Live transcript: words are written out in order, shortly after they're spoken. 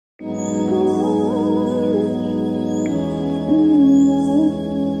Hello,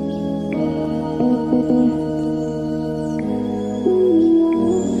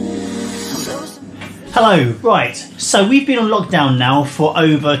 right, so we've been on lockdown now for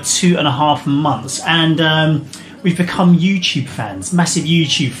over 2.5 months, and we've become YouTube fans, massive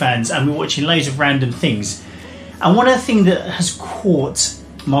YouTube fans, and we're watching loads of random things. And one of the things that has caught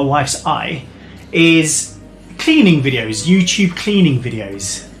my wife's eye is cleaning videos, YouTube cleaning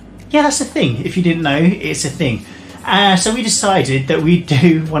videos. Yeah, that's a thing. If you didn't know, it's a thing. So we decided that we'd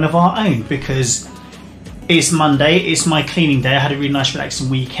do one of our own because it's Monday, it's my cleaning day. I had a really nice relaxing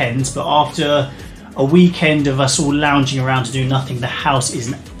weekend, but after a weekend of us all lounging around to do nothing, the house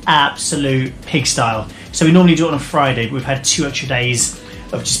is an absolute pigsty. So we normally do it on a Friday, but we've had 2 extra days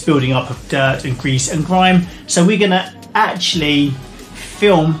of just building up of dirt and grease and grime. So we're gonna actually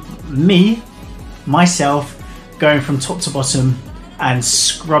film myself, going from top to bottom and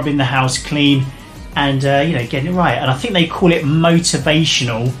scrubbing the house clean and you know, getting it right. And I think they call it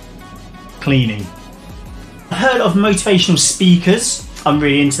motivational cleaning. I heard of motivational speakers. I'm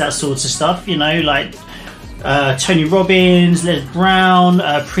really into that sort of stuff, you know, like Tony Robbins, Les Brown,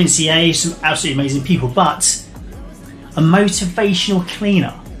 Prince EA, some absolutely amazing people. But a motivational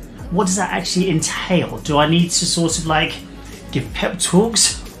cleaner, what does that actually entail? Do I need to sort of like give pep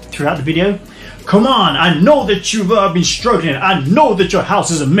talks throughout the video? Come on, I know that you've been struggling. I know that your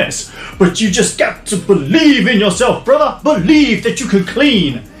house is a mess, but you just got to believe in yourself, brother. Believe that you can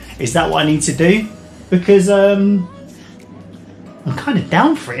clean. Is that what I need to do? Because I'm kind of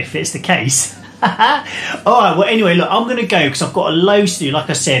down for it if it's the case. Alright, well anyway, look, I'm going to go because I've got a load to do. Like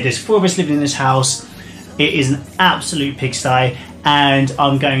I said, there's 4 of us living in this house. It is an absolute pigsty and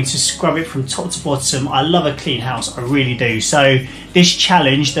I'm going to scrub it from top to bottom. I love a clean house, I really do. So this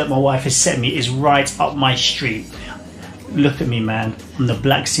challenge that my wife has set me is right up my street. Look at me, man. I'm the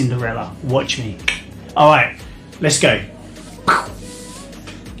Black Cinderella. Watch me. Alright, let's go.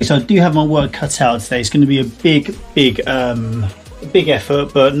 So I do have my work cut out today. It's going to be a big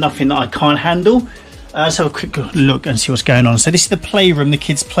effort, but nothing that I can't handle. Let's have a quick look and see what's going on. So this is the playroom, the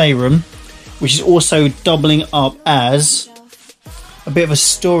kids' playroom, which is also doubling up as a bit of a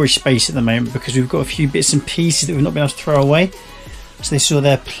storage space at the moment because we've got a few bits and pieces that we've not been able to throw away. So this is all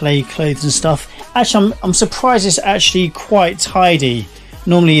their play clothes and stuff. Actually, I'm surprised it's actually quite tidy.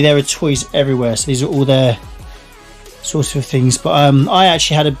 Normally there are toys everywhere, so these are all their sorts of things. But I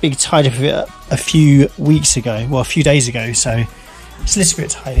actually had a big tidy up of it a few weeks ago, well, a few days ago, so it's a little bit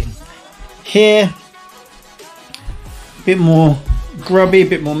tidy. Here, a bit more grubby, a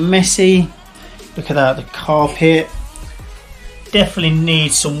bit more messy. Look at that, the carpet. Definitely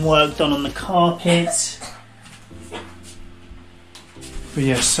needs some work done on the carpet. But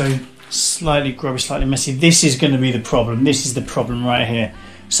yeah, so slightly grubby, slightly messy. This is going to be the problem. This is the problem right here.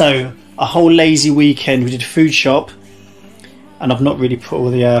 So a whole lazy weekend, we did food shop, and I've not really put all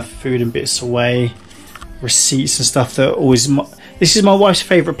the food and bits away, receipts and stuff. That always. This is my wife's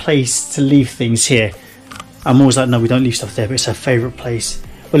favourite place to leave things here. I'm always like, no, we don't leave stuff there, but it's her favourite place.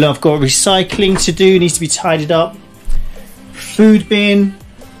 But look, I've got recycling to do, needs to be tidied up. Food bin,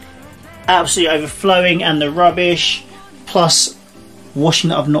 absolutely overflowing, and the rubbish, plus washing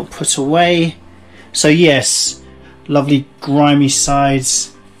that I've not put away. So yes, lovely grimy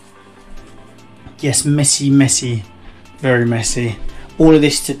sides. Yes, messy, very messy. All of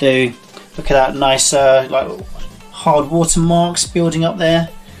this to do. Look at that nice like hard watermarks building up there.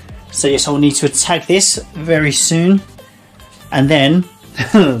 So yes, I'll need to attack this very soon. And then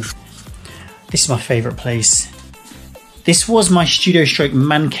this is my favourite place. This was my studio stroke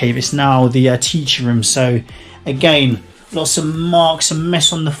man cave. It's now the teacher room. So again, lots of marks and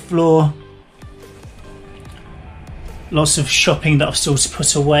mess on the floor. Lots of shopping that I've still to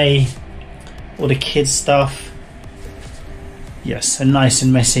put away. All the kids stuff. Yes, and nice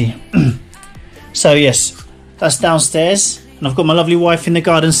and messy. So yes, that's downstairs. And I've got my lovely wife in the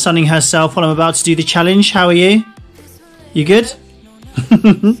garden sunning herself while I'm about to do the challenge. How are you? You good?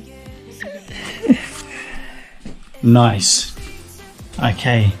 Nice.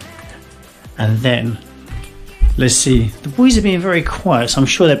 Okay. And then, let's see. The boys are being very quiet, so I'm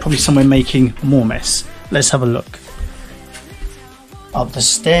sure they're probably somewhere making more mess. Let's have a look. Up the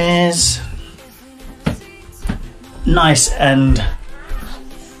stairs. Nice, and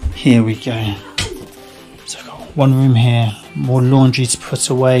here we go. So I've got one room here. More laundry to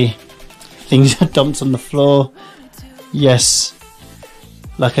put away. Things are dumped on the floor. Yes.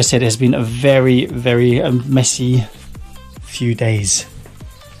 Like I said, it has been a very messy few days.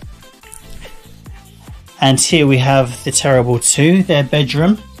 And here we have the Terrible Two, their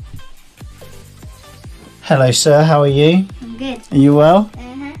bedroom. Hello, sir. How are you? I'm good. Are you well?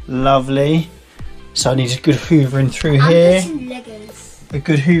 Lovely. So I need a good hoovering through I'm here. missing Legos. A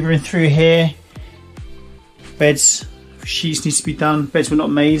good hoovering through here. Beds, sheets needs to be done. Beds were not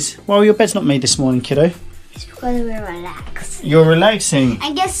made. Why were your beds not made this morning, kiddo? It's because we're relaxed. You're relaxing.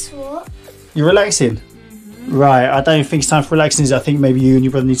 And guess what? You're relaxing? Right, I don't think it's time for relaxing. I think maybe you and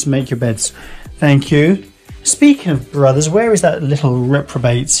your brother need to make your beds. Thank you. Speaking of brothers, where is that little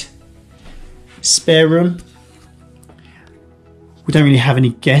reprobate? Spare room. We don't really have any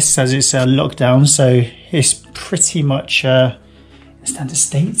guests as it's a lockdown, so it's pretty much a standard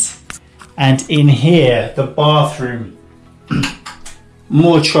state. And in here, the bathroom.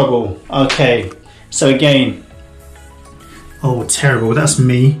 More trouble. Okay, so again, oh terrible, that's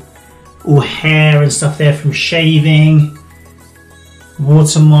me. All hair and stuff there from shaving.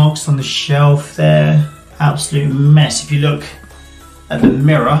 Watermarks on the shelf there. Absolute mess. If you look at the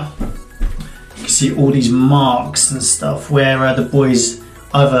mirror, you can see all these marks and stuff where the boys,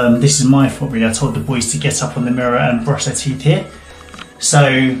 this is my fault really, I told the boys to get up on the mirror and brush their teeth here.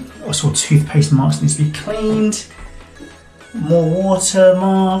 So also toothpaste marks needs to be cleaned. More water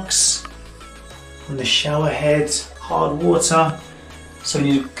marks on the shower head, hard water. So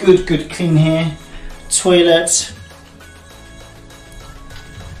we need a good clean here. Toilet.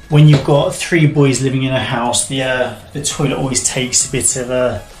 When you've got 3 boys living in a house, the toilet always takes a bit of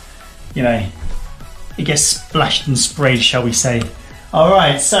a, you know, it gets splashed and sprayed, shall we say.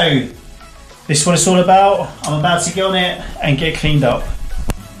 Alright, so this is what it's all about. I'm about to get on it and get cleaned up.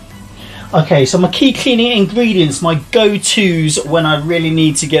 Okay, so my key cleaning ingredients, my go-tos when I really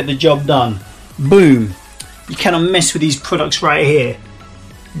need to get the job done. Boom. You cannot mess with these products right here.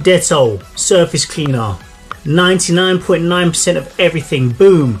 Dettol, surface cleaner. 99.9% of everything.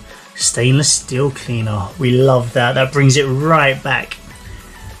 Boom. Stainless steel cleaner. We love that. That brings it right back.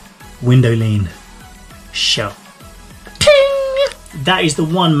 Window lean. Shut. Ting! That is the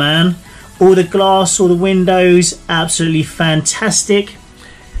one, man. All the glass, all the windows, absolutely fantastic.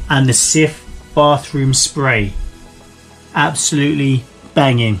 And the Cif bathroom spray. Absolutely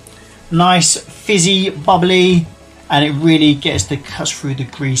banging. Nice, fizzy, bubbly, and it really gets the cuts through the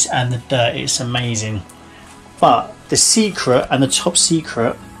grease and the dirt. It's amazing. But the secret and the top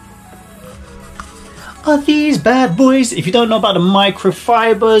secret are these bad boys. If you don't know about the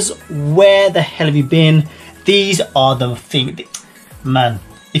microfibers, where the hell have you been? These are the thing. Man,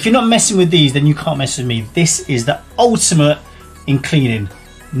 if you're not messing with these, then you can't mess with me. This is the ultimate in cleaning.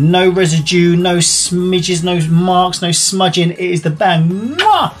 No residue, no smidges, no marks, no smudging. It is the bang.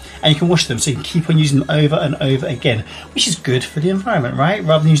 Mwah! And you can wash them, so you can keep on using them over and over again, which is good for the environment, right?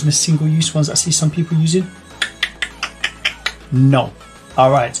 Rather than using the single-use ones I see some people using. No.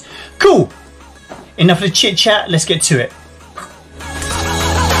 All right. Cool. Enough of the chit-chat. Let's get to it.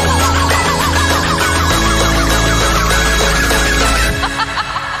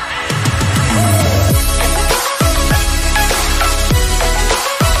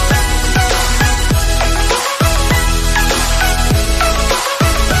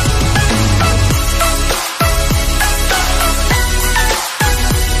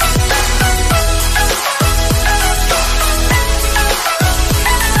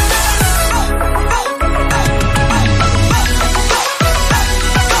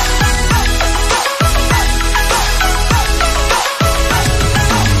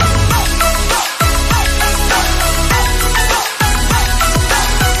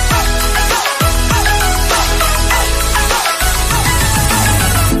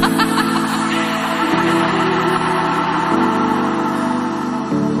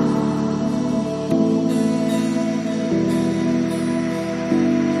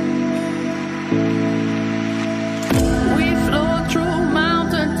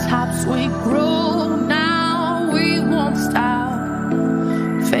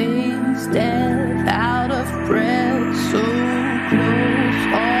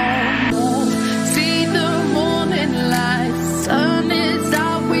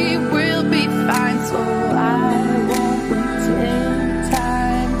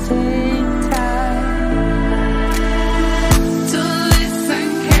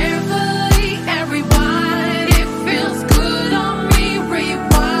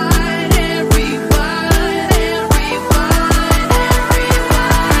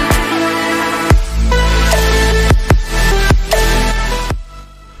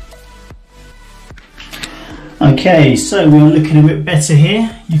 Okay, so we're looking a bit better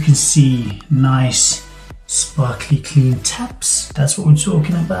here. You can see nice, sparkly, clean taps. That's what we're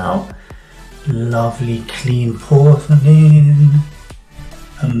talking about. Lovely, clean porcelain.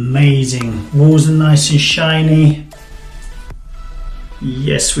 Amazing. Walls are nice and shiny.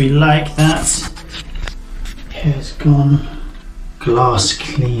 Yes, we like that. Hair's gone. Glass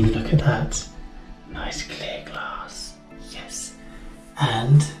clean, look at that. Nice clear glass, yes.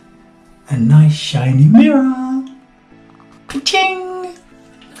 And a nice shiny mirror. Ka-ching!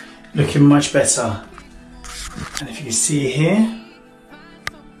 Looking much better. And if you can see here,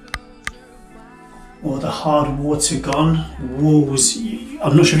 all the hard water gone. Walls,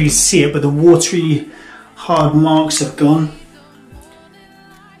 I'm not sure if you can see it, but the watery hard marks have gone.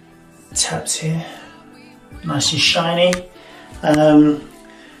 Taps here, nice and shiny.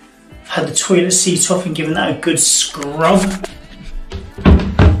 Had the toilet seat off and given that a good scrub.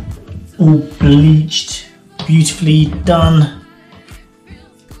 All bleached, beautifully done.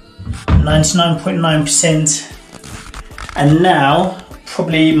 99.9%. And now,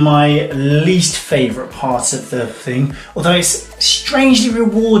 probably my least favourite part of the thing, although it's strangely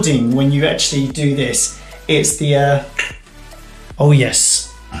rewarding when you actually do this, it's the, oh yes.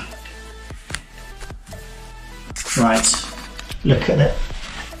 Right, look at the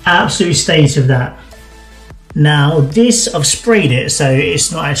absolute state of that. Now this, I've sprayed it, so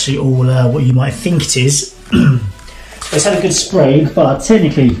it's not actually all what you might think it is. It's had a good spray, but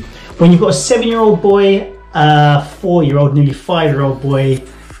technically, when you've got a 7-year-old boy, a 4-year-old, nearly 5-year-old boy,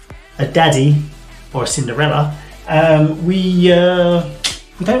 a daddy, or a Cinderella, we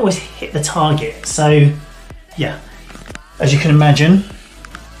don't always hit the target. So yeah, as you can imagine,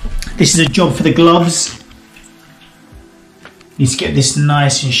 this is a job for the gloves. Need to get this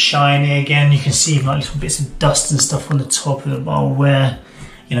nice and shiny again. You can see like little bits of dust and stuff on the top of the bowl where,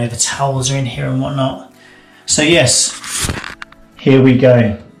 you know, the towels are in here and whatnot. So yes, here we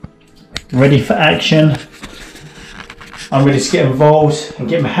go. Ready for action. I'm ready to get involved and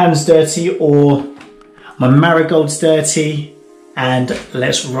get my hands dirty or my marigolds dirty, and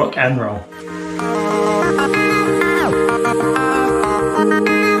let's rock and roll.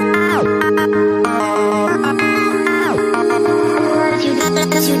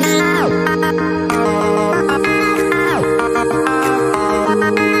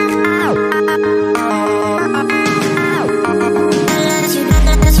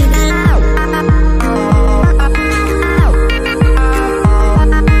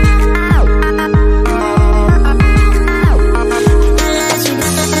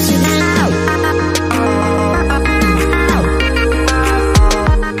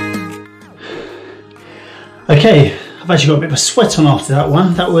 Okay, I've actually got a bit of a sweat on after that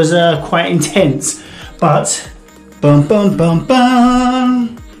one. That was quite intense, but bum bum bum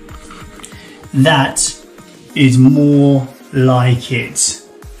bum. That is more like it.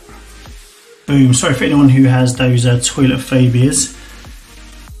 Boom. Sorry for anyone who has those toilet phobias.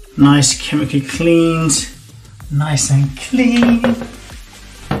 Nice, chemically cleaned, nice and clean.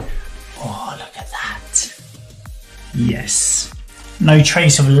 Oh, look at that. Yes. No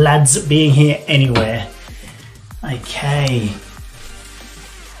trace of lads being here anywhere. Okay.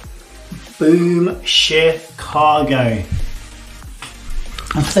 Boom Chicago.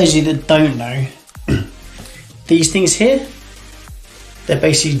 And for those of you that don't know, these things here, they're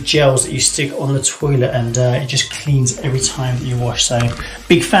basically gels that you stick on the toilet, and it just cleans every time that you wash. So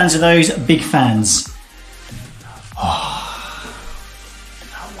big fans of those, big fans. Oh,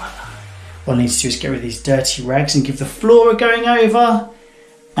 what I need to do is get rid of these dirty rags and give the floor a going over.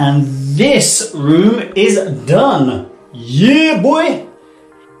 And this room is done. Yeah, boy.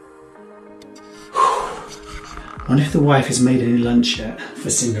 I wonder if the wife has made any lunch yet for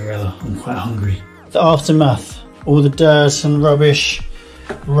Cinderella. I'm quite hungry. The aftermath, all the dirt and rubbish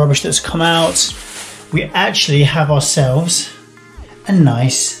that's come out. We actually have ourselves a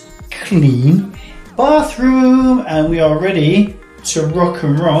nice, clean bathroom, and we are ready to rock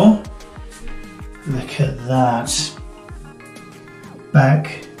and roll. Look at that.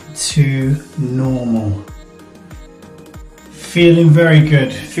 Back to normal. Feeling very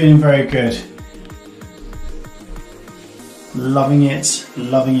good, feeling very good. Loving it,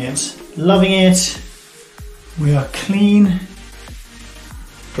 loving it, loving it. We are clean,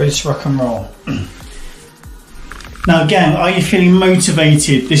 ready to rock and roll. Now gang, are you feeling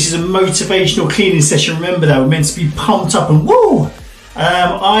motivated? This is a motivational cleaning session. Remember that, we're meant to be pumped up and woo!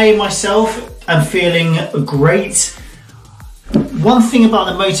 I myself am feeling great. One thing about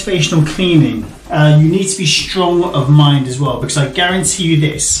the motivational cleaning, you need to be strong of mind as well, because I guarantee you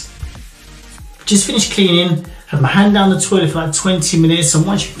this. Just finished cleaning, have my hand down the toilet for like 20 minutes, and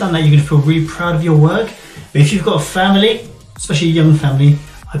once you've done that, you're going to feel really proud of your work. But if you've got a family, especially a young family,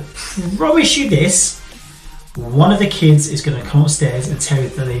 I promise you this, one of the kids is going to come upstairs and tell you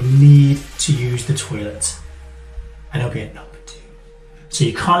that they need to use the toilet. And it'll be a number 2. So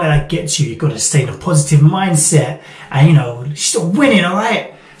you can't let that get to you. You've got to stay in a positive mindset and, you know, still winning, all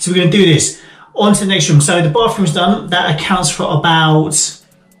right? So we're going to do this. On to the next room. So the bathroom's done. That accounts for about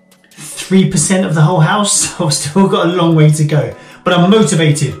 3% of the whole house. I've still got a long way to go, but I'm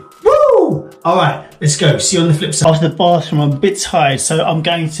motivated. Woo! All right, let's go. See you on the flip side. After the bathroom, I'm a bit tired, so I'm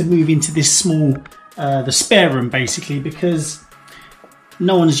going to move into this small, the spare room basically, because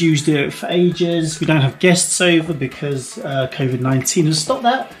no one's used it for ages. We don't have guests over because COVID-19 has stopped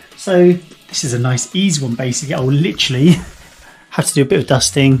that. So this is a nice easy one basically. I'll literally have to do a bit of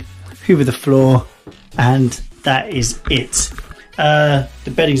dusting, hoover the floor, and that is it.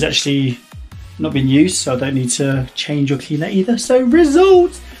 The bedding's actually not been used, so I don't need to change or clean that either. So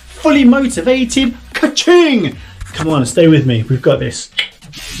result, fully motivated, ka-ching! Come on, stay with me, we've got this.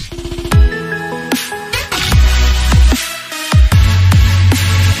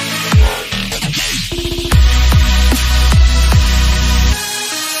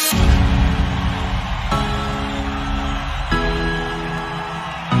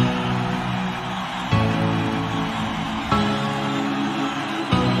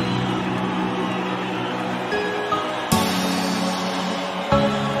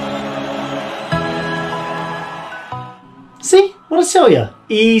 See, what I tell you?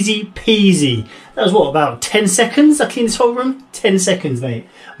 Easy peasy. That was what, about 10 seconds I cleaned this whole room? 10 seconds, mate.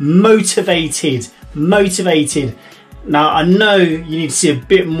 Motivated, motivated. Now, I know you need to see a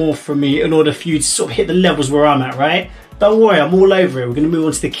bit more from me in order for you to sort of hit the levels where I'm at, right? Don't worry, I'm all over it. We're going to move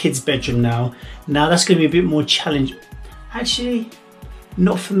on to the kids' bedroom now. Now, that's going to be a bit more challenging. Actually,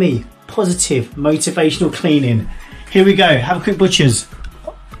 not for me. Positive, motivational cleaning. Here we go. Have a quick butchers.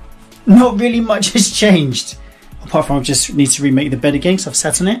 Not really much has changed. Apart from I just need to remake the bed again because I've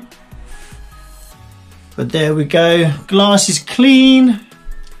sat on it. But there we go. Glass is clean. I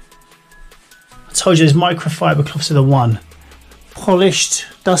told you those microfiber cloths are the one. Polished,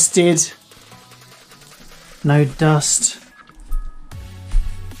 dusted. No dust.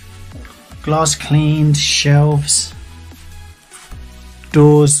 Glass cleaned, shelves.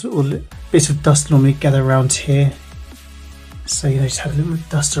 Doors, all bits of dust normally gather around here. So you know, just have a little bit of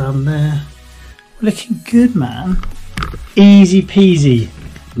dust around there. Looking good, man. Easy peasy.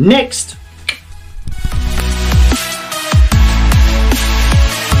 Next.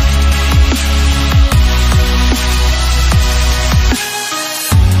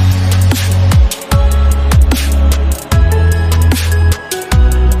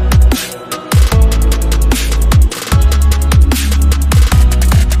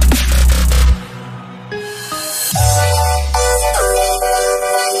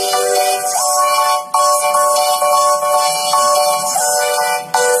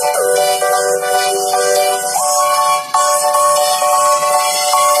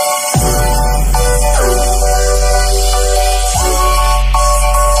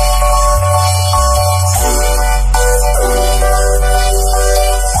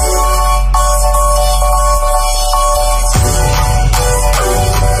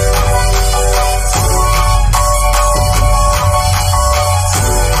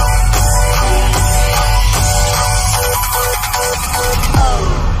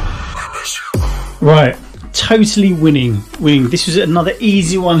 Right, totally winning. This was another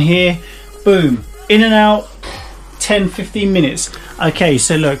easy one here. Boom, in and out, 10-15 minutes. Okay,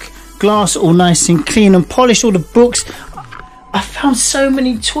 so look, glass all nice and clean and polished, all the books. I found so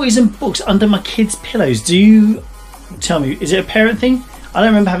many toys and books under my kids' pillows. Do you tell me, is it a parent thing? I don't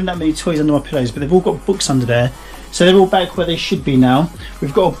remember having that many toys under my pillows, but they've all got books under there. So they're all back where they should be now.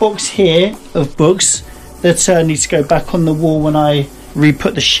 We've got a box here of books that needs to go back on the wall when I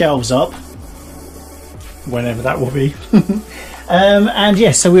re-put the shelves up. Whenever that will be. And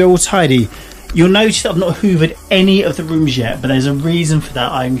yes, so we're all tidy. You'll notice that I've not hoovered any of the rooms yet, but there's a reason for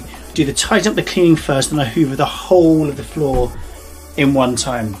that. I do the tidy up the cleaning first, and I hoover the whole of the floor in one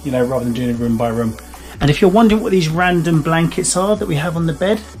time, you know, rather than doing it room by room. And if you're wondering what these random blankets are that we have on the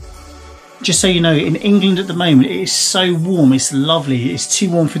bed, just so you know, in England at the moment it is so warm, it's lovely, it's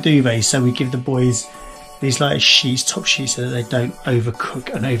too warm for duvet, so we give the boys these like sheets, top sheets, so that they don't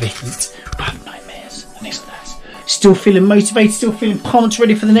overcook and overheat. I have nightmares and things like that. Still feeling motivated, still feeling pumped,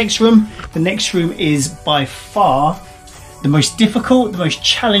 ready for the next room. The next room is by far the most difficult, the most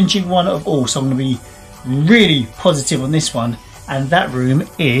challenging one of all, so I'm going to be really positive on this one. And that room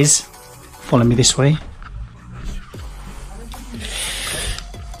is, follow me this way,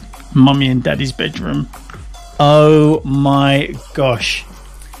 Mummy and Daddy's bedroom. Oh my gosh,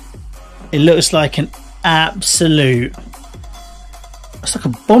 it looks like an absolute, it's like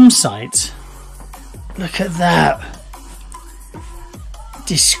a bomb site. Look at that,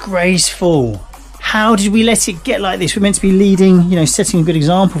 disgraceful. How did we let it get like this? We're meant to be leading, you know, setting a good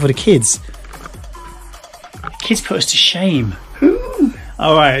example for the kids. The kids put us to shame. Ooh.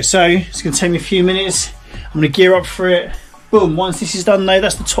 Alright, so it's going to take me a few minutes. I'm going to gear up for it. Boom, once this is done though,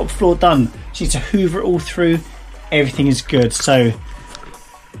 that's the top floor done. Just need to hoover it all through. Everything is good. So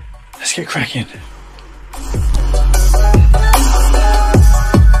let's get cracking.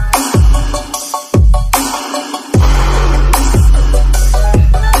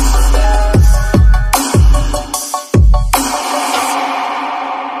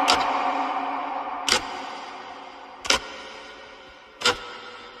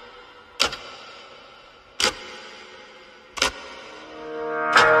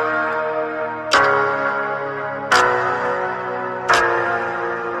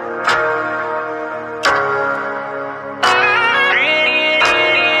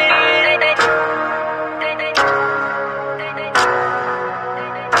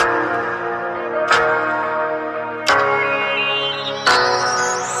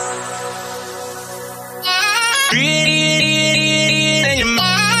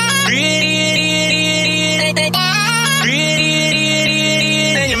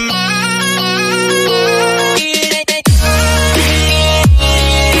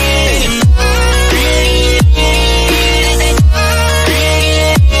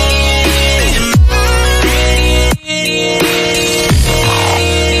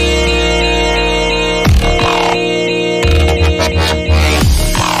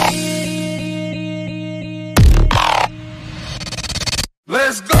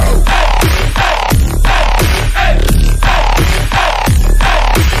 Let's go!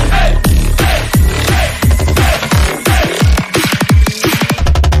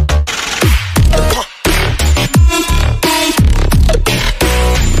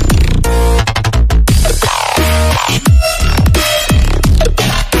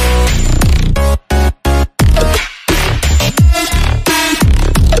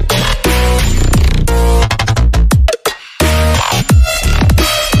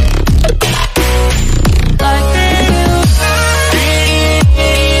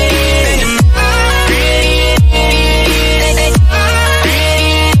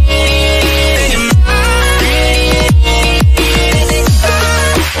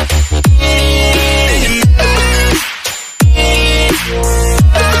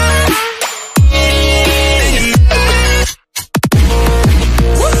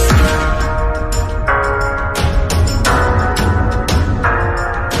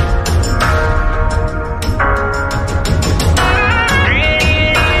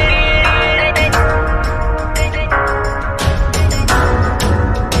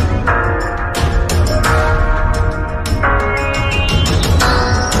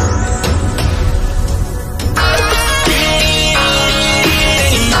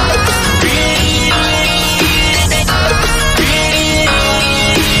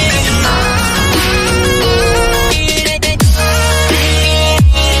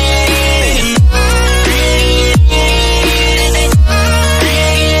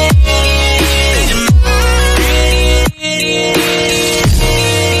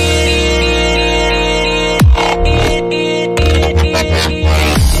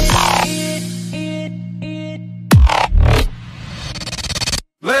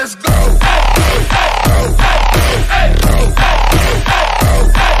 Let's go!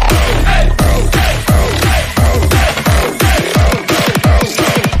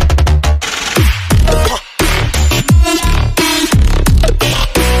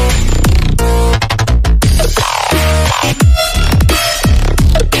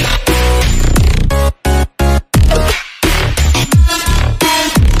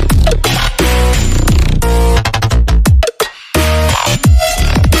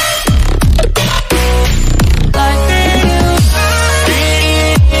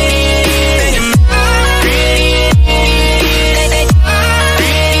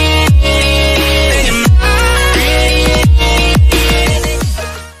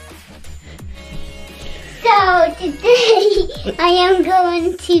 Today I am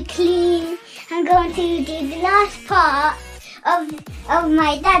going to clean. I'm going to do the last part of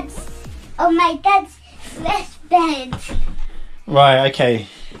my dad's first bed. Right, okay.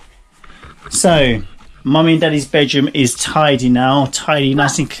 So, Mummy and Daddy's bedroom is tidy now. Tidy,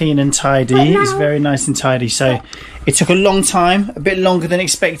 nice and clean and tidy. It's very nice and tidy. So, it took a long time, a bit longer than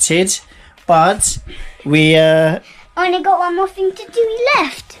expected, but we only got one more thing to do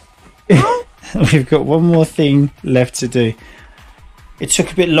left. We've got one more thing left to do. It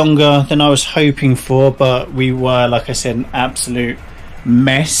took a bit longer than I was hoping for, but we were, like I said, an absolute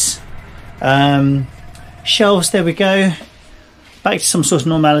mess. Shelves, there we go. Back to some sort of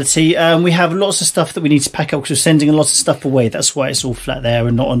normality. We have lots of stuff that we need to pack up because we're sending a lot of stuff away. That's why it's all flat there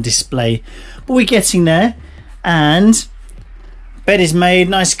and not on display. But we're getting there. And Bed is made,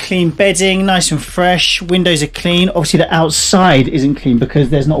 nice clean bedding, nice and fresh. Windows are clean. Obviously the outside isn't clean because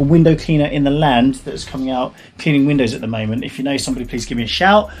there's not a window cleaner in the land that's coming out cleaning windows at the moment. If you know somebody, please give me a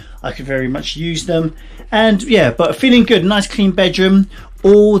shout. I could very much use them. And yeah, but feeling good, nice clean bedroom.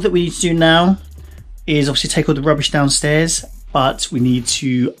 All that we need to do now is obviously take all the rubbish downstairs, but we need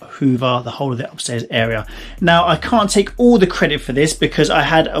to hoover the whole of the upstairs area. Now, I can't take all the credit for this because I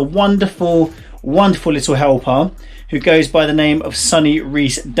had a wonderful little helper who goes by the name of Sonny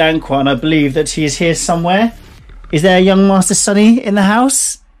Reese Dankwa, and I believe that he is here somewhere. Is there a young Master Sonny in the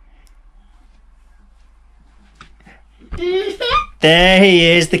house? There he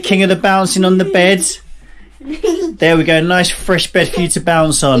is, the king of the bouncing on the bed. There we go, nice fresh bed for you to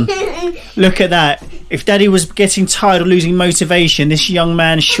bounce on. Look at that. If Daddy was getting tired or losing motivation, this young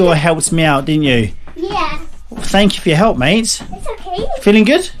man sure helped me out, didn't you? Yeah. Well, thank you for your help, mate. It's okay. Feeling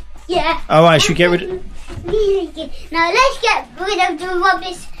good? Yeah. Alright, should we get rid of... Really good. Now let's get rid of the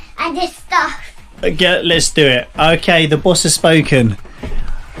rubbish and this stuff. Let's do it. Okay, the boss has spoken.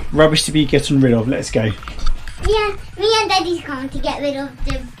 Rubbish to be gotten rid of. Let's go. Yeah, me and Daddy's going to get rid of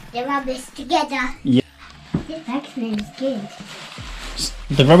the rubbish together. Yeah. This bag smells good.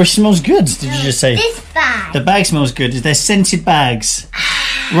 The rubbish smells good, did you just say? This bag. The bag smells good. They're scented bags.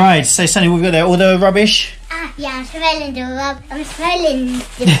 Right, so Sonny, we've got there all the rubbish. Yeah, I'm smelling the rubbish. I'm smelling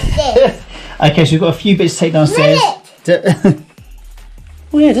the stairs. Okay, so we've got a few bits to take downstairs. Smell it.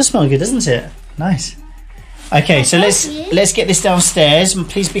 Oh yeah, it does smell good, doesn't it? Nice. Okay, so let's get this downstairs, and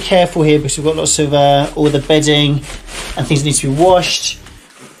please be careful here because we've got lots of all the bedding and things that need to be washed.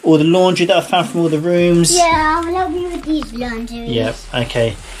 All the laundry that I found from all the rooms. Yeah, I'll help you with these laundries. Yep,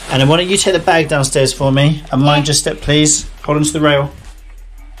 okay. And then why don't you take the bag downstairs for me? And mind your step, please. Hold on to the rail.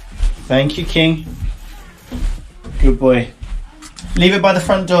 Thank you, King. Good boy. Leave it by the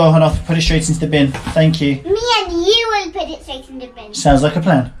front door and I'll put it straight into the bin. Thank you. Me and you will put it straight in the bin. Sounds like a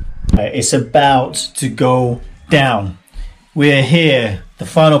plan. Right, it's about to go down. We're here. The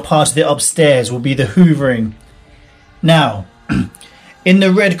final part of the upstairs will be the hoovering. Now, in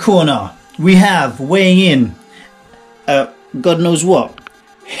the red corner, we have weighing in, God knows what,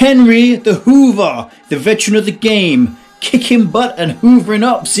 Henry the Hoover, the veteran of the game, kicking butt and hoovering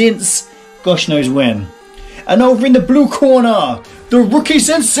up since gosh knows when. And over in the blue corner, the rookie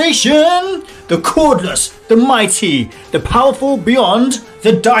sensation, the cordless, the mighty, the powerful beyond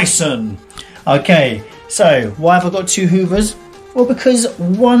the Dyson. Okay, so why have I got two hoovers? Well, because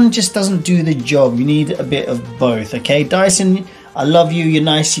one just doesn't do the job. You need a bit of both, okay? Dyson, I love you. You're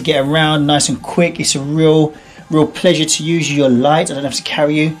nice. You get around nice and quick. It's a real pleasure to use you. You're light. I don't have to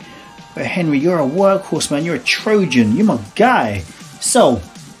carry you. But Henry, you're a workhorse, man. You're a Trojan. You're my guy. So,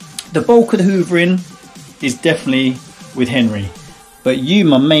 the bulk of the hoovering is definitely with Henry. But you,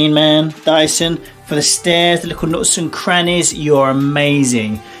 my main man, Dyson, for the stairs, the little nooks and crannies, you're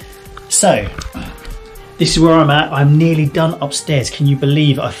amazing. So, this is where I'm at. I'm nearly done upstairs. Can you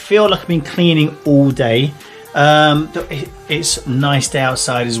believe it? I feel like I've been cleaning all day. It's a nice day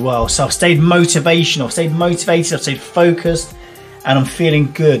outside as well. So I've stayed motivational. I've stayed motivated. I've stayed focused. And I'm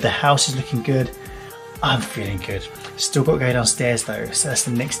feeling good. The house is looking good. I'm feeling good. Still got to go downstairs though. So that's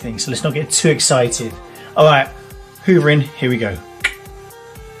the next thing. So let's not get too excited. All right. Hoovering. Here we go.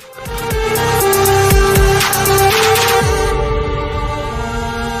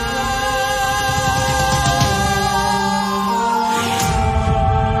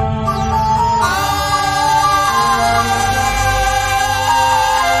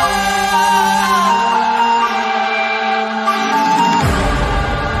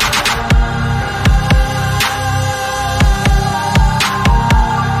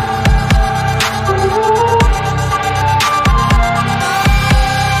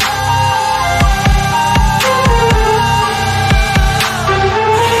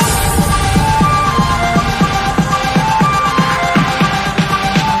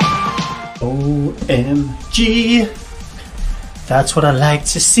 OMG, that's what I like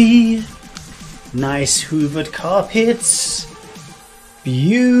to see. Nice hoovered carpets,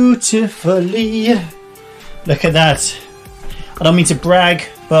 beautifully. Look at that. I don't mean to brag,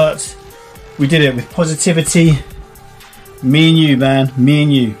 but we did it with positivity. Me and you, man, me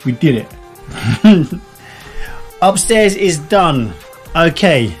and you, we did it. Upstairs is done.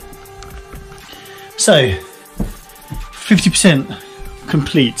 Okay, so 50%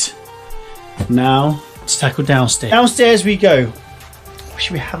 complete. Now let's tackle downstairs. Downstairs we go.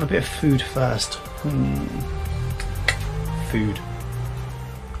 Should we have a bit of food first? Food.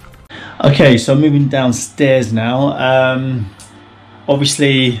 Okay, so I'm moving downstairs now.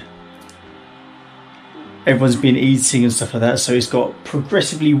 Obviously, everyone's been eating and stuff like that, so it's got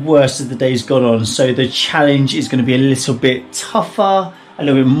progressively worse as the day's gone on. So the challenge is going to be a little bit tougher, a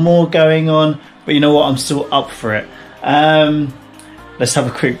little bit more going on, but you know what, I'm still up for it. Let's have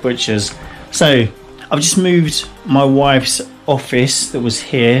a quick butcher's. So I've just moved my wife's office that was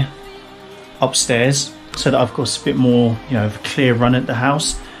here upstairs so that I've got a bit more, you know, of a clear run at the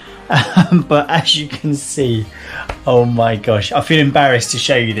house. But as you can see, oh my gosh, I feel embarrassed to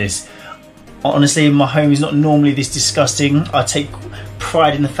show you this. Honestly, my home is not normally this disgusting. I take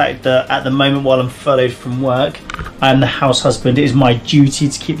pride in the fact that at the moment while I'm furloughed from work, I am the house husband. It is my duty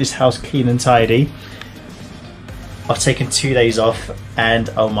to keep this house clean and tidy. I've taken 2 days off and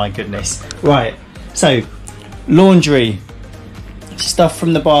oh my goodness. Right, so laundry. Stuff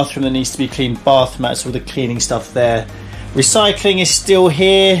from the bathroom that needs to be cleaned. Bath mats, all the cleaning stuff there. Recycling is still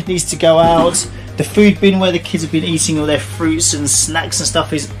here, needs to go out. The food bin where the kids have been eating all their fruits and snacks and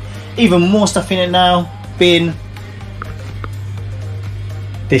stuff is even more stuff in it now. Bin.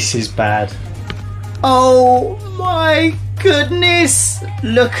 This is bad. Oh my goodness!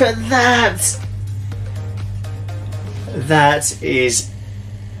 Look at that! That is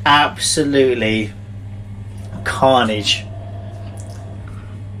absolutely carnage.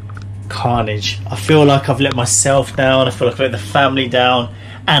 Carnage. I feel like I've let myself down, I feel like I've let the family down,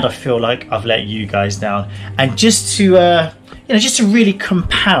 and I feel like I've let you guys down. And just to you know, just to really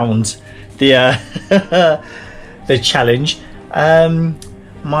compound the the challenge,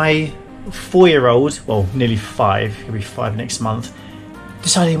 my 4-year-old, well, nearly 5, he'll be 5 next month,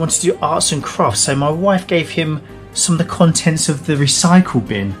 decided he wanted to do arts and crafts. So my wife gave him some of the contents of the recycle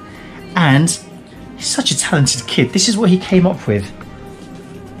bin, and he's such a talented kid. This is what he came up with.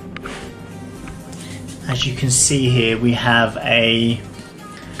 As you can see here, we have a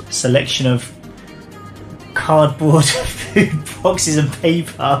selection of cardboard food boxes and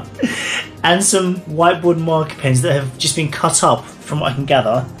paper and some whiteboard marker pens that have just been cut up from what I can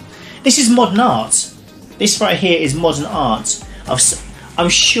gather. This is modern art. This right here is modern art. I'm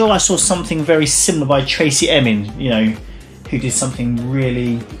sure I saw something very similar by Tracy Emin, you know, who did something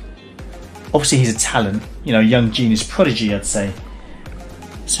really... Obviously he's a talent, you know, young genius prodigy, I'd say.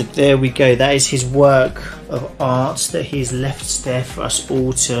 So there we go, that is his work of art that he's left there for us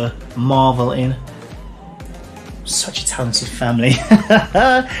all to marvel in. Such a talented family.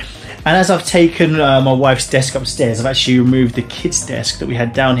 And as I've taken my wife's desk upstairs, I've actually removed the kids' desk that we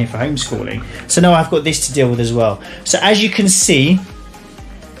had down here for homeschooling. So now I've got this to deal with as well. So as you can see,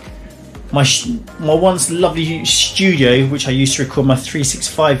 my once lovely studio, which I used to record my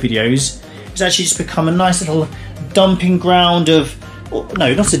 365 videos, has actually just become a nice little dumping ground of...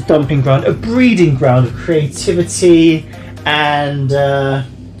 No, not a dumping ground, a breeding ground of creativity and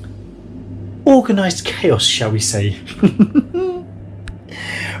organised chaos, shall we say.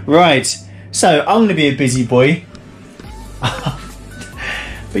 Right, so I'm going to be a busy boy.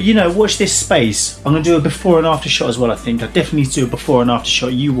 But you know, watch this space. I'm going to do a before and after shot as well, I think. I definitely need to do a before and after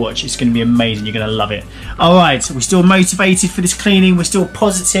shot. You watch, it's going to be amazing. You're going to love it. Alright, we're still motivated for this cleaning. We're still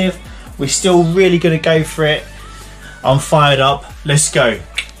positive. We're still really going to go for it. I'm fired up. Let's go.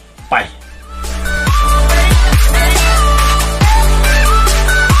 Bye.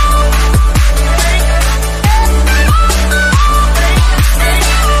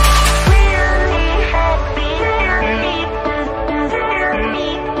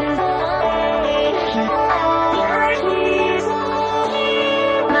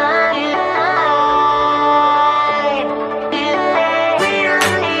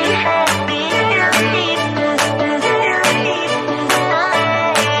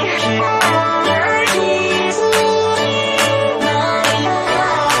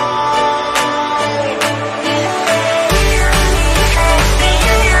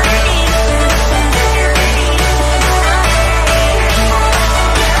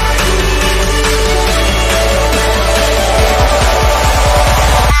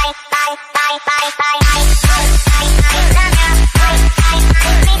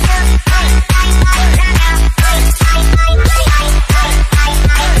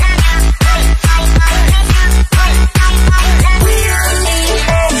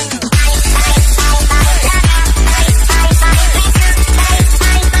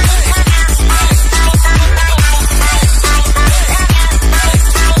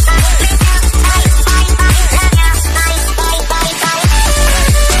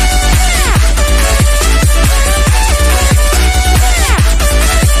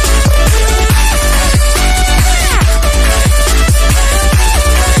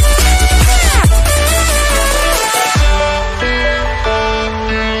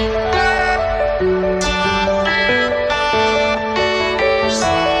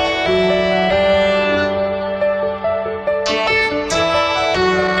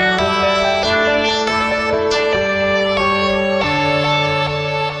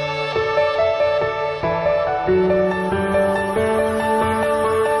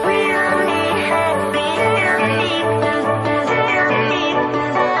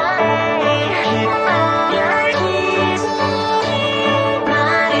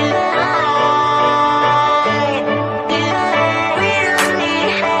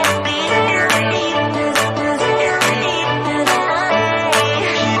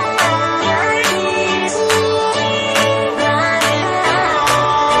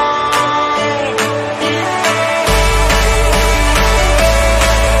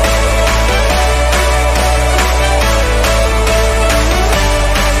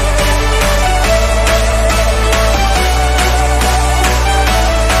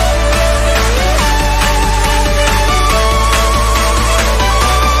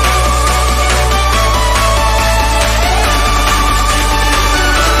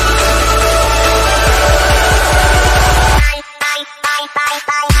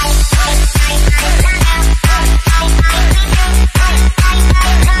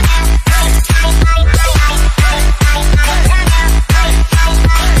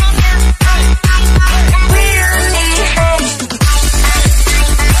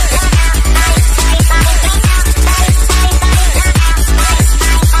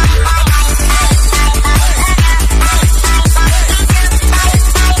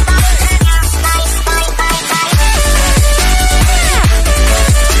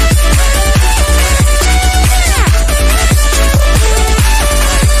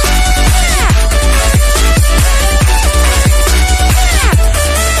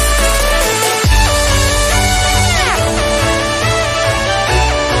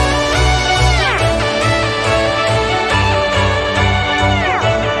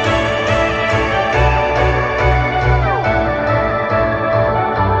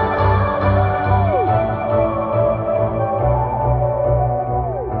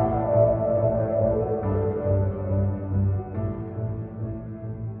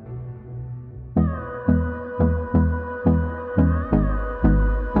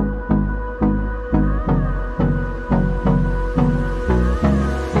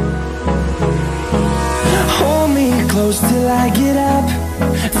 close till I get up.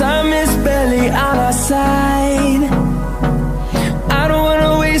 Time is barely on our side. I don't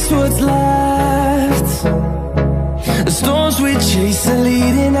wanna waste what's left. The storms we chase are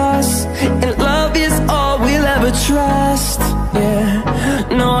leading us, and love is all we'll ever trust. Yeah,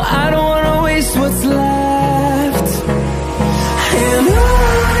 no, I don't wanna waste what's left. And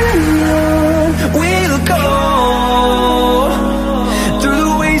on we'll go, through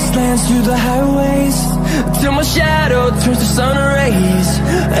the wastelands, through the highways, till my shadow turns to sun rays.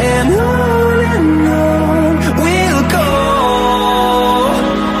 And on we'll go,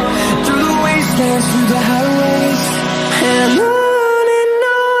 through the wastelands, through the highways, and on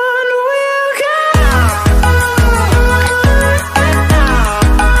we'll go.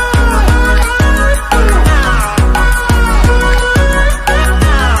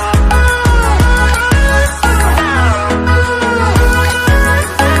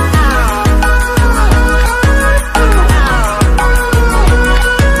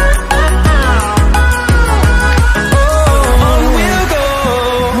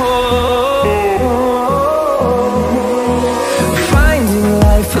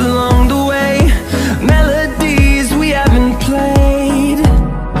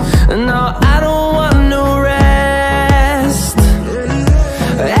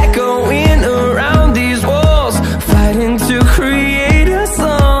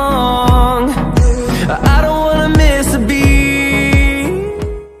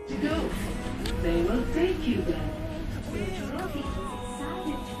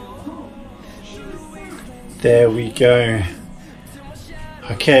 There we go.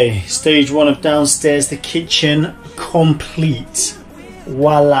 Okay, stage 1 of downstairs, the kitchen, complete.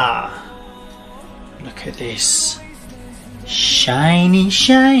 Voila. Look at this. Shiny,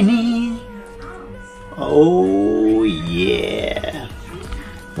 shiny. Oh yeah.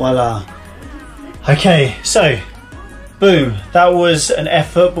 Voila. Okay, so boom. That was an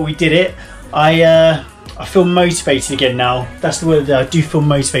effort, but we did it. I feel motivated again now. That's the word. I do feel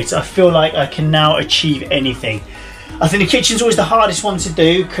motivated. I feel like I can now achieve anything. I think the kitchen's always the hardest one to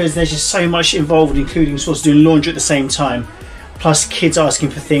do because there's just so much involved, including supposed to do laundry at the same time, plus kids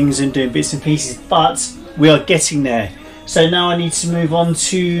asking for things and doing bits and pieces. But we are getting there. So now I need to move on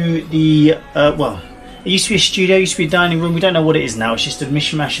to the well, it used to be a studio, it used to be a dining room. We don't know what it is now. It's just a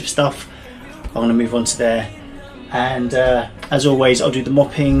mishmash of stuff. I want to move on to there, and as always, I'll do the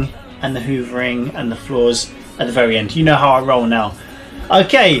mopping and the hoovering and the floors at the very end. You know how I roll now.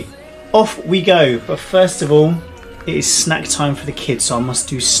 Okay, off we go. But first of all, it is snack time for the kids, so I must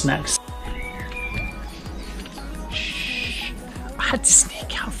do snacks. Shh. I had to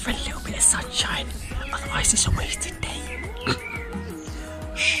sneak out for a little bit of sunshine, otherwise it's a wasted day.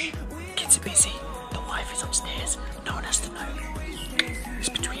 Shh, kids are busy. The wife is upstairs. No one has to know. It's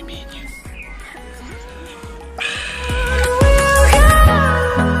between me and you.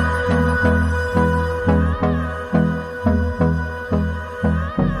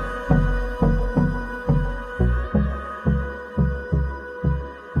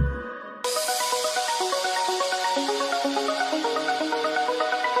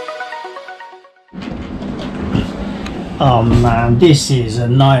 Oh man, this is a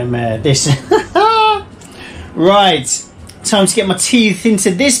nightmare. This right, time to get my teeth into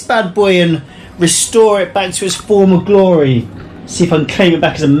this bad boy and restore it back to its former glory. See if I can claim it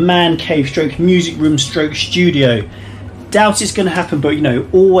back as a man cave stroke music room stroke studio. Doubt it's going to happen, but you know,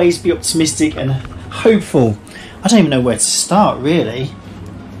 always be optimistic and hopeful. I don't even know where to start really.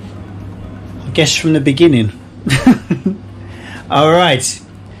 I guess from the beginning. Alright,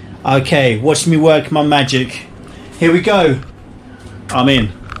 okay, watch me work my magic. Here we go. I'm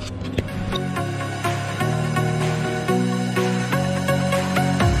in.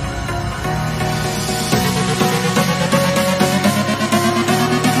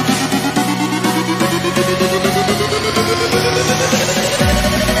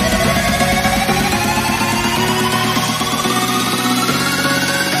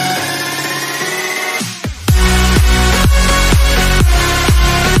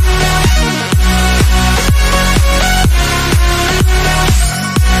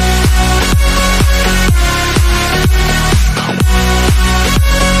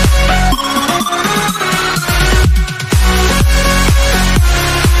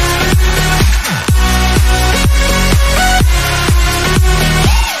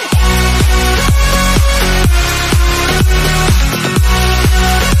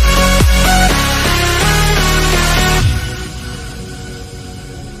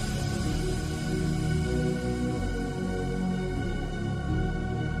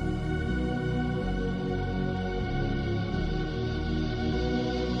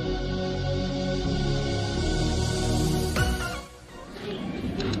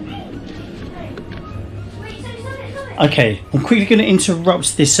 Okay, I'm quickly going to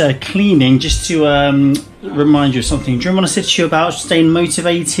interrupt this cleaning just to remind you of something. Do you remember when I said to you about staying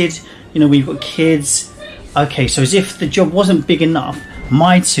motivated? You know, we've got kids. Okay, so as if the job wasn't big enough,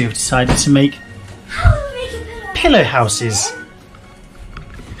 my two have decided to make pillow houses.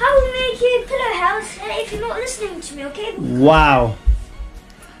 How will we make you a pillow house if you're not listening to me, okay? Wow.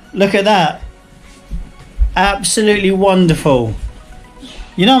 Look at that. Absolutely wonderful.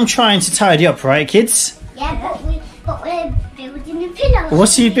 You know I'm trying to tidy up, right, kids? Yeah, but we're building a pillow.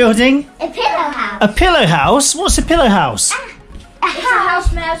 What are you building? A pillow house. A pillow house? What's a pillow house? It's a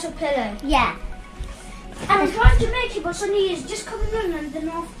house made out of pillow. Yeah. And I'm trying to make it, but Sonny is just coming in, and then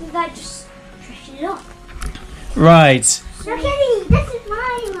after that, just trashing it up. Right. Okay, this is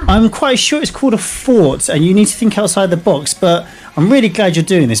my one. I'm quite sure it's called a fort, and you need to think outside the box, but I'm really glad you're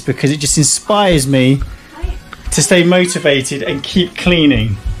doing this because it just inspires me to stay motivated and keep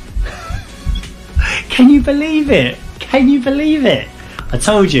cleaning. Can you believe it? Can you believe it? I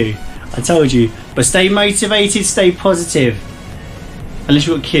told you. But stay motivated, stay positive. Unless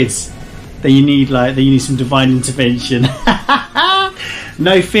you've got kids, then you need some divine intervention.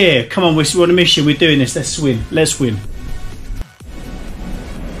 No fear. Come on, we're on a mission. We're doing this. Let's win. Let's win.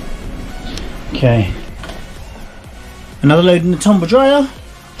 Okay. Another load in the tumble dryer.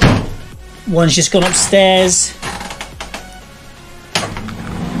 One's just gone upstairs.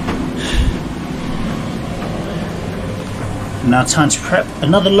 Now time to prep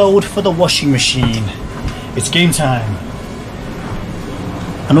another load for the washing machine. It's game time.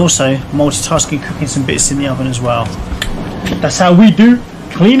 And also multitasking, cooking some bits in the oven as well. That's how we do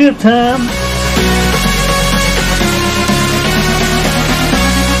clean up time.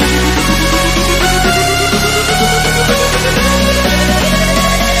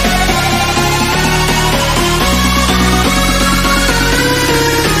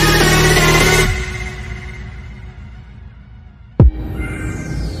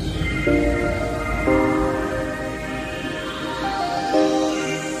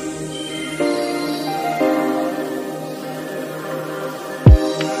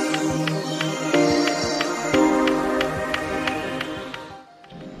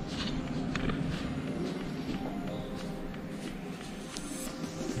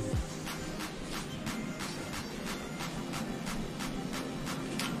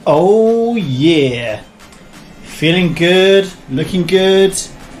 Oh yeah, feeling good, looking good.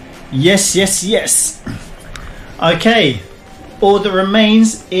 Yes. Okay, all that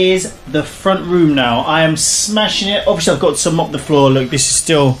remains is the front room now. I am smashing it. Obviously I've got to mop the floor. Look, this is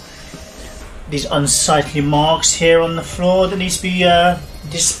still these unsightly marks here on the floor that needs to be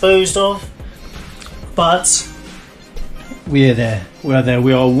disposed of. But we are there.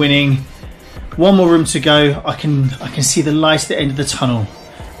 We are winning. One more room to go. I can see the light at the end of the tunnel.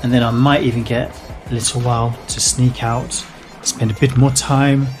 And then I might even get a little while to sneak out, spend a bit more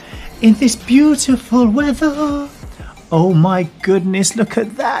time in this beautiful weather. Oh my goodness, look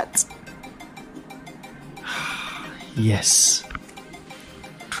at that. Yes.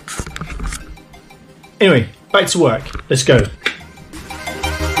 Anyway, back to work. Let's go.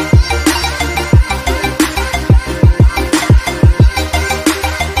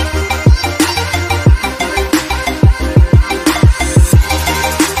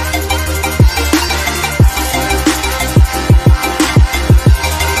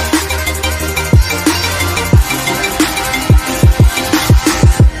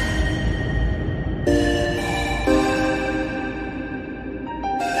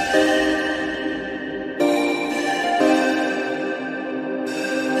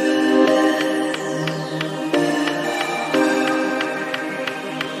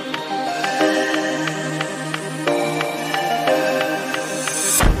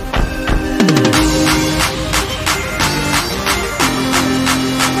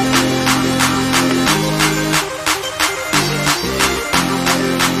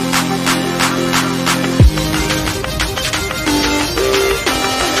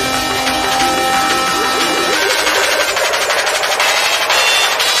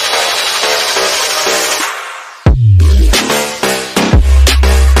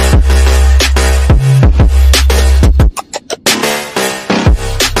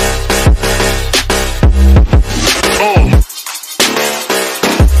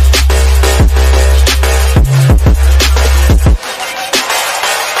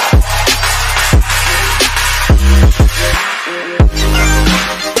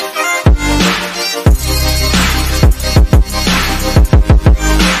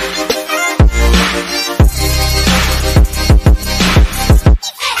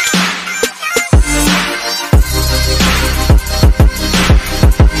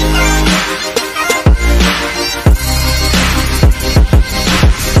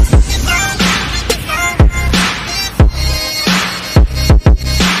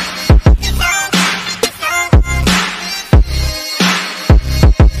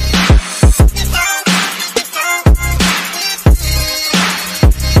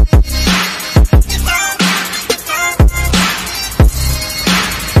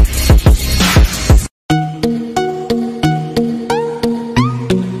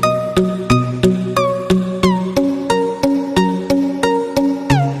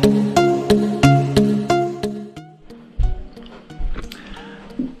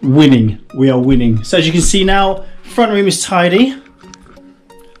 winning. We are winning. So as you can see now, front room is tidy.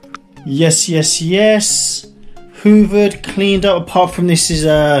 Yes, yes, yes. Hoovered, cleaned up. Apart from this is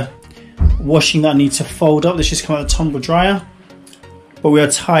washing that I need to fold up. Let's just come out of the tumble dryer. But we are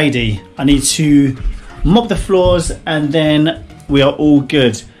tidy. I need to mop the floors and then we are all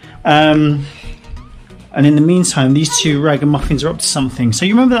good. And in the meantime, these two ragamuffins are up to something. So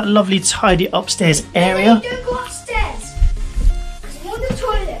you remember that lovely tidy upstairs area? No, don't go upstairs. I'm on the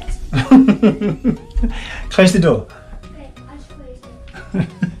toilet. Close the door. Okay, I just closed it.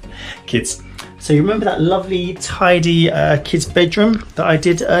 Kids. So you remember that lovely tidy kids bedroom that I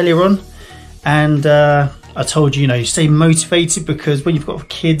did earlier on? And I told you, you stay motivated because when you've got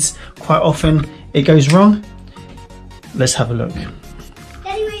kids, quite often it goes wrong. Let's have a look.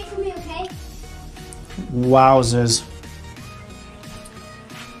 Daddy, wait for me, okay? Wowzers.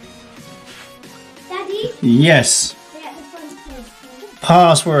 Daddy? Yes. We're at the front door.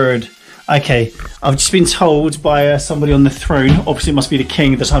 Password. Okay, I've just been told by somebody on the throne, obviously it must be the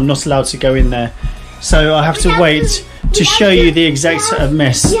king, that I'm not allowed to go in there. So I have to wait to show you the exact sort of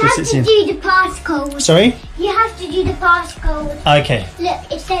mess You that have it's to in. do the passcode. Sorry? You have to do the passcode. Okay.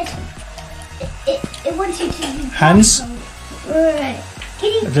 Look, it says it wants you to do Hands? passcode. Right.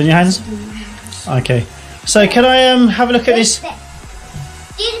 Can you Have you done your hands? Okay. So can I have a look at this? do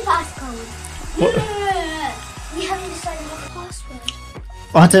the passcode? What? No. We haven't decided what the password.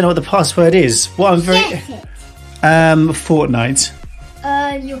 I don't know what the password is. What I'm very Guess it. Fortnite.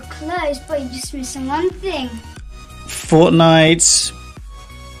 You're close, but you're just missing one thing. Fortnite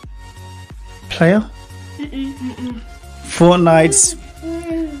player? Fortnite's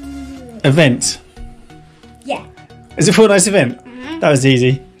event. Yeah. Is it Fortnite's event? That was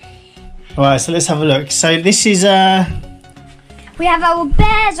easy. Alright, so let's have a look. So this is We have our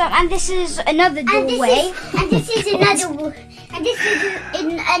bears on, and this is another doorway. And this is another. And this is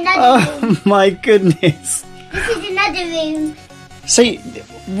in another room. oh my goodness. This is another room. So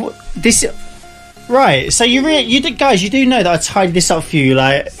this right, so guys, you do know that I tidied this up for you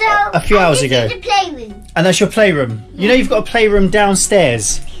like So a few hours ago. This is the playroom. And that's your playroom. You know you've got a playroom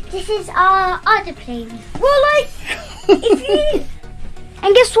downstairs. This is our other playroom. Well, like, if you.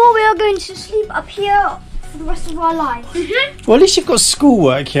 And guess what? We are going to sleep up here for the rest of our lives. Well, at least you've got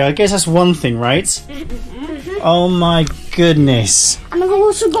schoolwork here. I guess that's one thing, right? Oh my goodness. And I've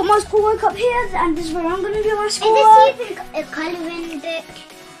also got my schoolwork up here, and this is where I'm going to do my schoolwork. Is this even a colouring book?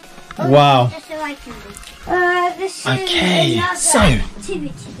 Wow. Just so I can do. This Okay, is another so,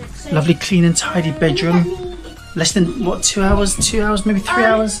 activity book. So Lovely clean and tidy bedroom. Less than, what, 2 hours? 2 hours, maybe 3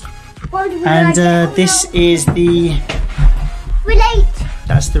 hours? And this is the... We're late.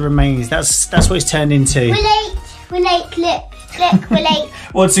 That's the remains. That's what it's turned into. We're late. We're late. Look, we're late.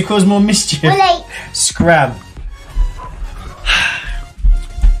 What, to cause more mischief? We're late. Scrab.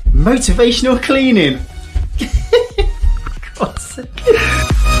 Motivational cleaning. God's sake.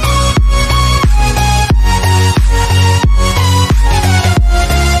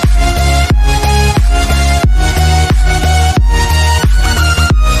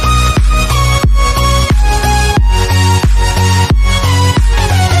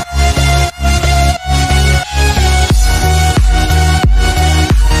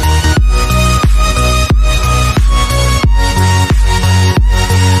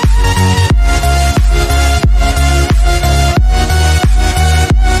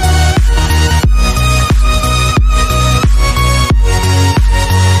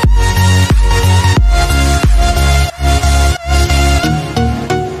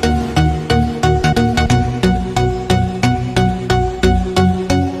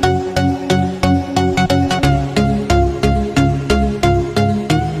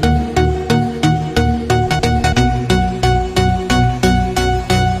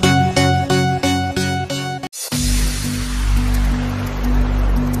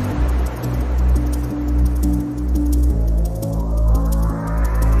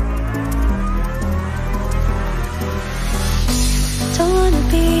 Don't wanna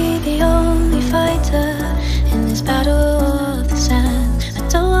be the only fighter in this battle of the sand. I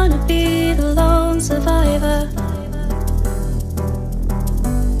don't wanna be the lone survivor.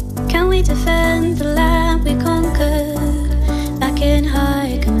 Can we defend the land we conquered back in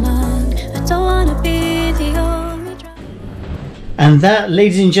high command? I don't wanna be the only driver. And that,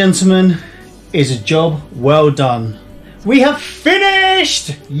 ladies and gentlemen, is a job well done. We have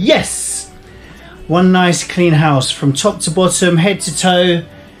finished! Yes! One nice clean house from top to bottom, head to toe,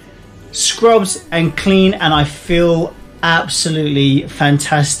 scrubbed and clean, and I feel absolutely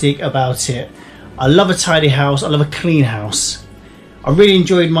fantastic about it. I love a tidy house, I love a clean house. I really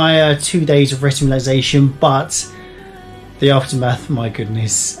enjoyed my 2 days of rest and relaxation, but The aftermath, my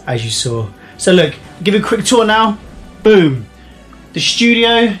goodness, as you saw. So look, I'll give you a quick tour now. Boom. The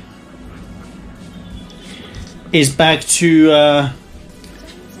studio is back to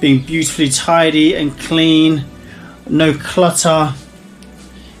being beautifully tidy and clean. No clutter.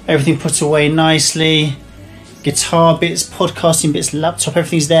 Everything put away nicely. Guitar bits, podcasting bits, laptop,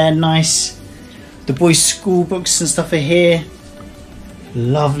 everything's there, nice. The boys' school books and stuff are here.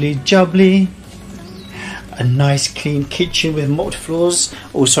 Lovely jubbly. A nice clean kitchen with mopped floors.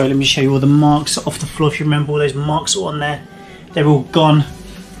 Also, let me show you all the marks off the floor. If you remember, all those marks are on there. They're all gone.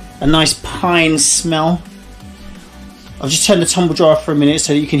 A nice pine smell. I've just turned the tumble dryer off for a minute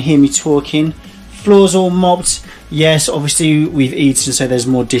so that you can hear me talking. Floors all mopped. Yes, obviously we've eaten, so there's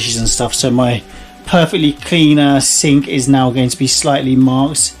more dishes and stuff. So my perfectly clean sink is now going to be slightly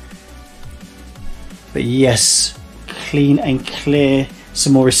marked. But yes, clean and clear.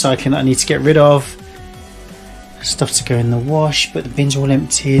 Some more recycling that I need to get rid of. Stuff to go in the wash, but the bins are all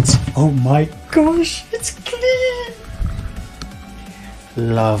emptied. Oh my gosh, it's clean.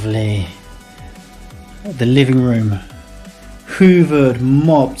 Lovely. The living room. Hoovered,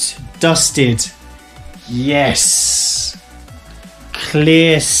 mopped, dusted. Yes.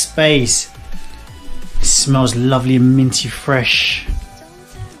 Clear space. It smells lovely and minty fresh.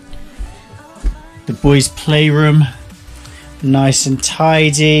 The boys' playroom. Nice and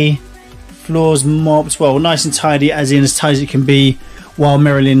tidy. Floors mopped. Well, nice and tidy as in as tidy as it can be while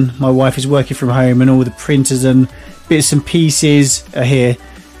Marilyn, my wife, is working from home and all the printers and bits and pieces are here.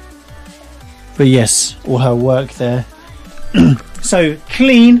 But yes, all her work there. So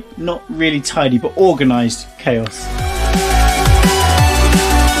clean, not really tidy, but organised chaos.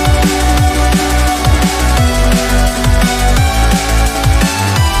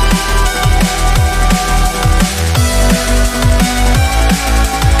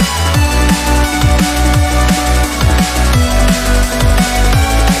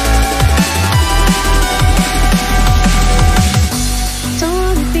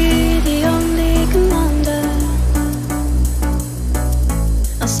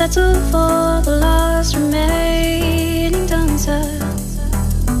 Settle for the last remaining dancer.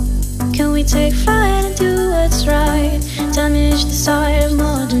 Can we take flight and do what's right? Damage the side of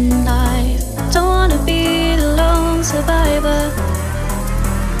modern life. Don't wanna be the lone survivor.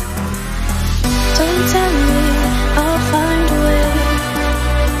 Don't tell me I'll find a way.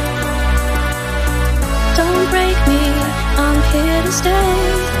 Don't break me, I'm here to stay.